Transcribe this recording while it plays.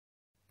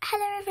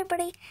Hello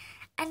everybody,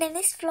 and in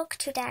this vlog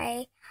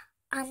today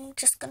I'm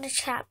just going to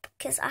chat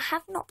because I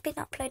have not been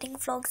uploading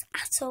vlogs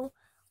at all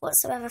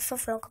whatsoever for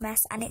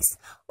Vlogmas, and it's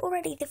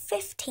already the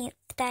 15th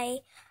day,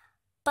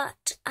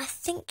 but I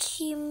think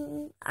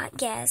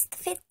it's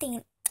the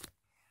 15th,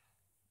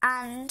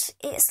 and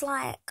it's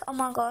like, oh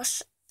my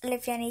gosh,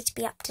 Livy, I need to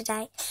be up to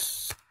date.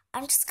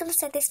 I'm just going to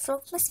say this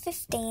Vlogmas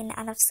 15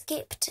 and I've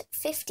skipped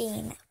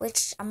 15,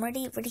 which I'm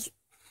really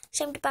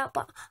ashamed about,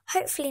 but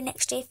hopefully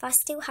next year if I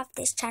still have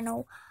this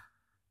channel,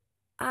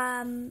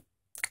 I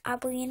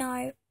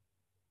will,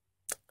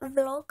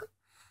 vlog.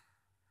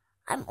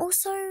 I'm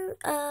also,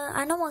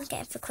 I know I'm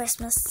getting for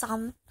Christmas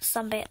some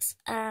bits.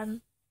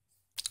 I'm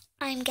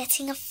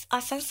getting a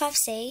iPhone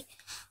 5C,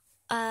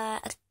 a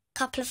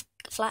couple of,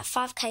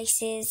 5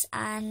 cases,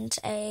 and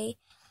a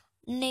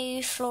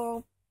new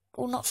floral,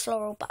 well not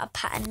floral, but a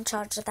pattern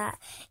charger that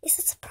is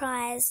a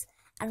surprise,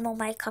 and more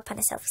makeup and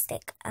a selfie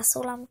stick. That's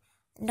all I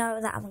know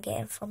that I'm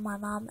getting from my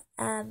mum.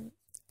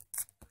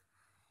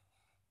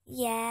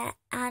 Yeah,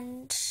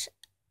 and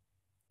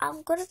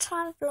I'm going to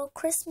try and vlog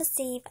Christmas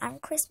Eve and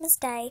Christmas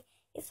Day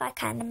if I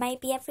can, and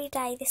maybe every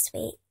day this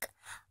week.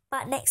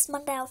 But next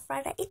Monday or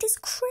Friday, it is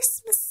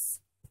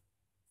Christmas.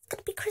 It's going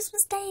to be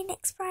Christmas Day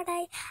next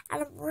Friday,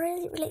 and I'm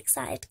really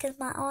excited because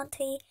my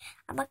auntie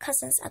and my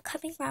cousins are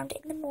coming round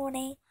in the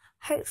morning,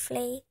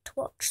 hopefully, to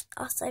watch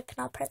us open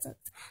our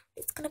presents.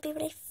 It's going to be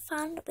really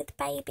fun with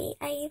baby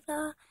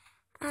Ava,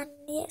 and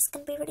yeah, it's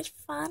going to be really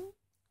fun.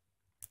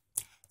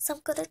 So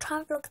I'm going to try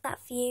and vlog that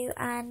for you,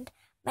 and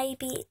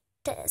maybe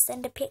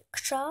send a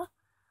picture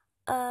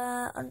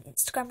on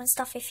Instagram and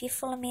stuff if you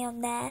follow me on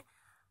there,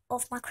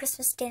 of my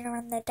Christmas dinner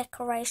and the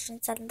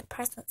decorations and the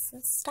presents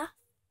and stuff.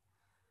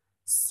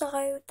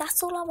 So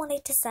that's all I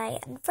wanted to say,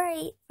 and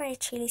very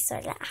truly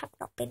sorry that I have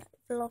not been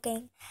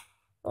vlogging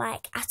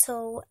like at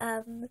all.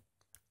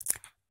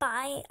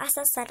 But as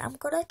I said, I'm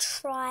going to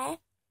try.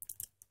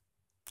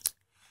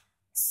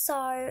 So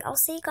I'll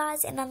see you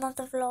guys in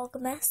another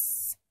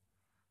Vlogmas.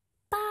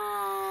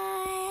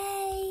 Bye.